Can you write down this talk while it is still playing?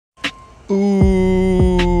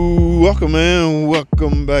Welcome, man.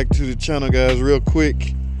 Welcome back to the channel, guys. Real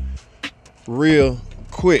quick.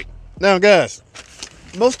 Now, guys,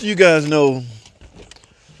 most of you guys know,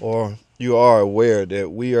 or you are aware, that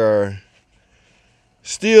we are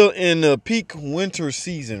still in the peak winter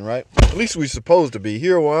season, right? At least we're supposed to be.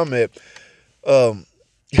 Here where I'm at,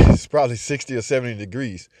 it's probably 60 or 70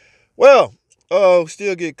 degrees. Well,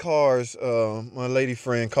 still get cars. My lady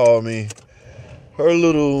friend called me. Her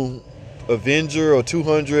little Avenger or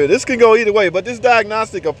 200. This can go either way, but this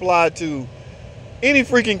diagnostic applied to any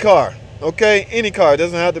freaking car. Okay, any car. It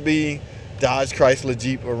doesn't have to be Dodge, Chrysler,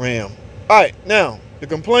 Jeep, or Ram. All right, now the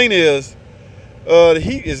complaint is the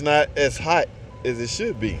heat is not as hot as it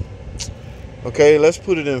should be. Okay, let's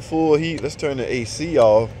put it in full heat. Let's turn the AC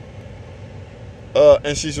off.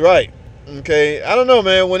 And she's right. Okay, I don't know,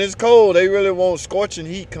 man. When it's cold, they really want scorching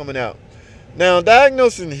heat coming out. Now,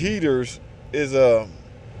 diagnosing heaters is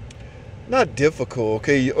not difficult.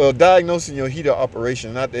 Okay, diagnosing your heater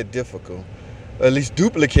operation not that difficult. At least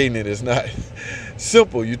duplicating it is not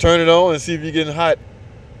simple. You turn it on and see if you're getting hot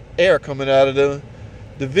air coming out of the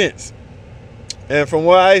vents. And from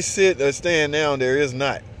where I sit or stand now, there is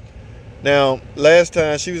not. Now, last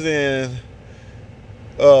time she was in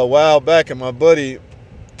a while back, and my buddy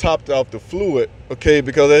topped off the fluid. Okay,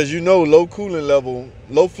 because as you know, low fluid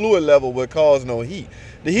level would cause no heat.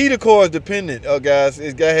 The heater core is dependent, guys.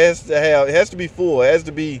 It has to be full. It has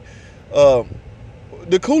to be.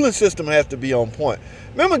 The cooling system has to be on point.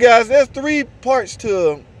 Remember, guys, there's three parts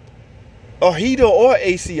to a heater or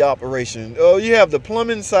AC operation. You have the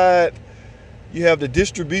plumbing side, you have the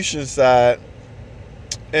distribution side,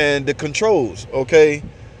 and the controls. Okay.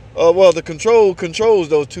 Well, the control controls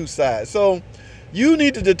those two sides. So you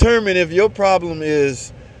need to determine if your problem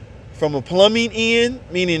is from a plumbing end,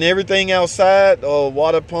 meaning everything outside, or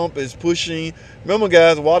water pump is pushing. Remember,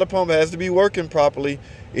 guys, water pump has to be working properly.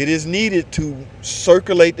 It is needed to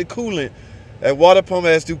circulate the coolant. That water pump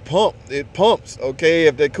has to pump. It pumps, okay?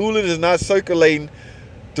 If the coolant is not circulating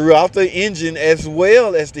throughout the engine as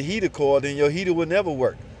well as the heater core, then your heater will never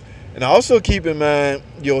work. And also keep in mind,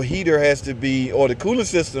 your heater has to be, or the cooling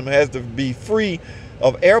system has to be free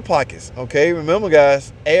of air pockets, okay? Remember,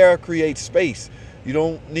 guys, air creates space. You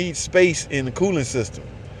don't need space in the cooling system.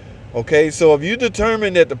 Okay, so if you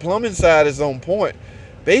determine that the plumbing side is on point,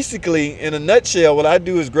 basically, in a nutshell, what I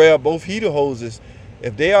do is grab both heater hoses.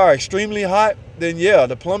 If they are extremely hot, then yeah,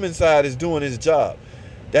 the plumbing side is doing its job.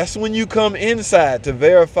 That's when you come inside to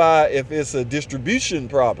verify if it's a distribution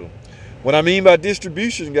problem. What I mean by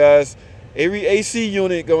distribution, guys, every AC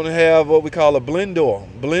unit gonna have what we call a blend door.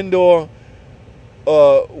 Blend door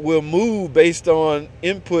will move based on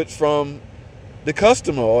input from the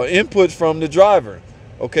customer or input from the driver.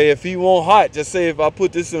 Okay, if he want hot, just say if I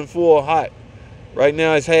put this in full hot, right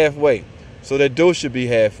now it's halfway, so that door should be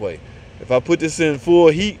halfway. If I put this in full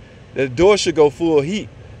heat, the door should go full heat,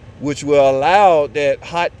 which will allow that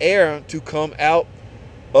hot air to come out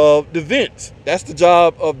of the vents. That's the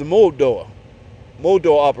job of the mold door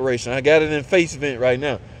operation. I got it in face vent right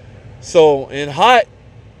now. So in hot,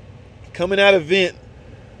 coming out of vent,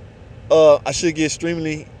 I should get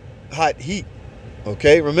extremely hot heat.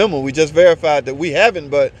 Okay, remember, we just verified that we haven't,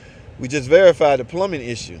 but we just verified the plumbing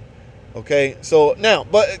issue. Okay, so now,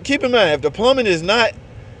 but keep in mind, if the plumbing is not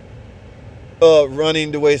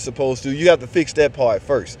running the way it's supposed to, you have to fix that part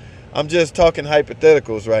first. I'm just talking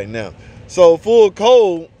hypotheticals right now. So full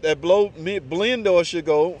cold, that blend door should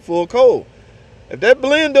go full cold. If that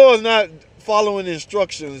blend door is not following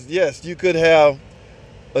instructions, yes, you could have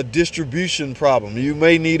a distribution problem. You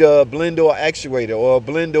may need a blend door actuator, or a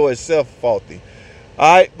blend door itself faulty.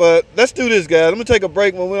 All right, but let's do this, guys. I'm gonna take a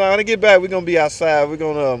break. When I get back, we're gonna be outside. We're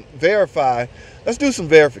gonna verify. Let's do some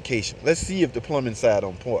verification. Let's see if the plumbing side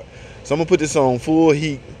on point. So I'm gonna put this on full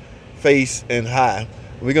heat, face, and high.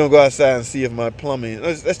 We're gonna go outside and see if my plumbing.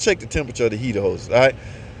 Let's check the temperature of the heater hose. All right.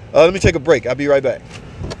 Let me take a break. I'll be right back.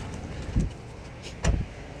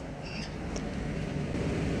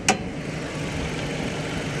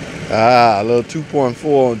 A little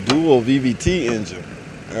 2.4 dual VVT engine.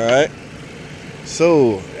 All right.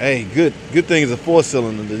 So, hey, good thing it's a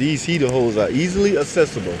 4-cylinder. These heater hoses are easily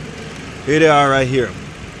accessible. Here they are right here.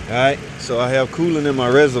 All right. So I have coolant in my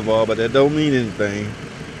reservoir, but that don't mean anything.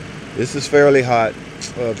 This is fairly hot.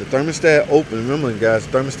 The thermostat open. Remember, guys,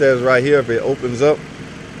 thermostat is right here. If it opens up,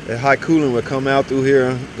 that hot coolant will come out through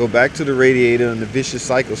here, go back to the radiator, and the vicious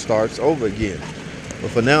cycle starts over again. But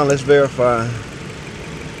for now, let's verify.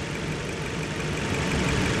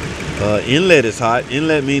 Inlet is hot.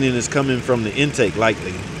 Inlet meaning it's coming from the intake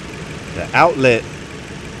likely. The outlet,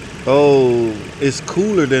 oh, it's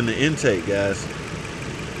cooler than the intake, guys.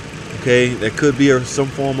 Okay, that could be some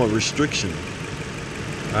form of restriction.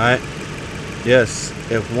 All right. Yes,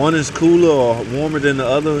 if one is cooler or warmer than the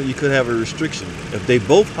other, you could have a restriction. If they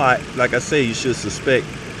both hot, like I say, you should suspect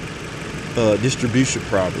distribution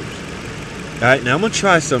problems. All right, now I'm gonna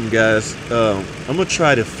try something, guys. I'm gonna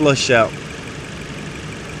try to flush out.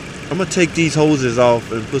 I'm gonna take these hoses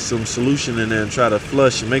off and put some solution in there and try to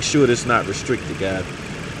flush and make sure it's not restricted, guys.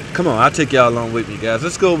 Come on, I'll take y'all along with me, guys.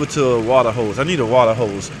 Let's go over to a water hose. I need a water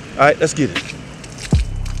hose. All right, let's get it.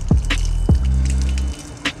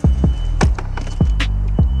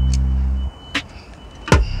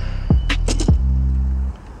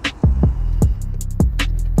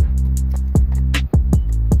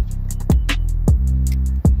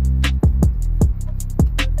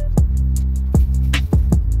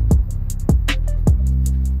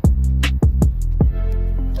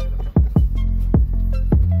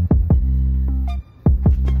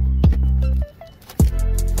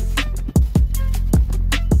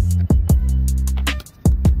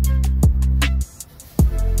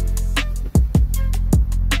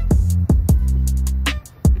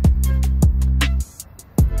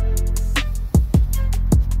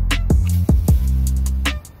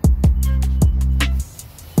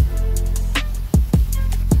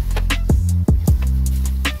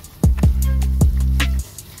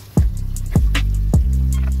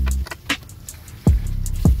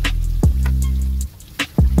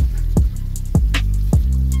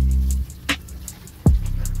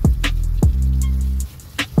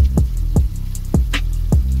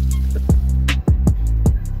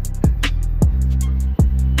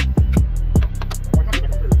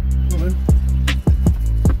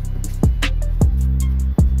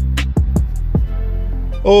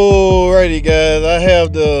 Alrighty, guys, I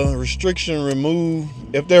have the restriction removed.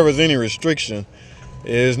 If there was any restriction,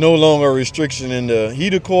 there's no longer a restriction in the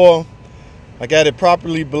heater coil. I got it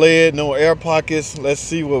properly bled, no air pockets. Let's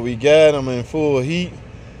see what we got. I'm in full heat.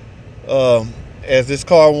 As this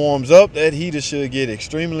car warms up, that heater should get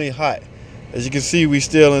extremely hot. As you can see, we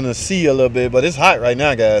still in the sea a little bit, but it's hot right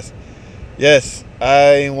now, guys. Yes,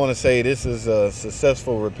 I want to say this is a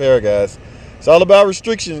successful repair, guys. It's all about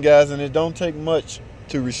restrictions, guys, and it don't take much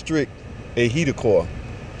to restrict a heater coil.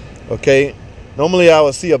 Okay, normally I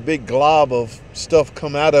would see a big glob of stuff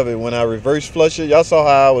come out of it when I reverse flush it. Y'all saw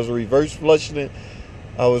how I was reverse flushing it.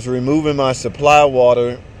 I was removing my supply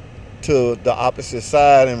water to the opposite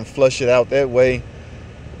side and flush it out that way,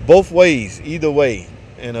 both ways, either way,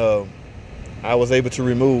 and I was able to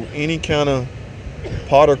remove any kind of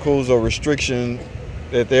particles or restriction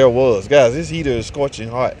that there was. Guys, this heater is scorching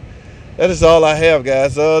hot. That is all I have,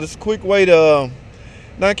 guys. This quick way to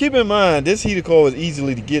now keep in mind, this heater coil is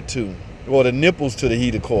easily to get to, or the nipples to the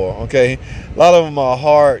heater coil. Okay, a lot of them are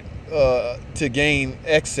hard to gain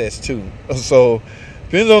access to, so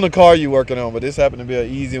depends on the car you're working on, but this happened to be an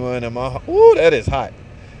easy one, and that is hot.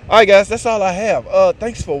 All right, guys, that's all I have.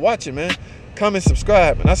 Thanks for watching, man. Comment,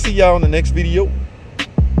 subscribe, and I'll see y'all in the next video.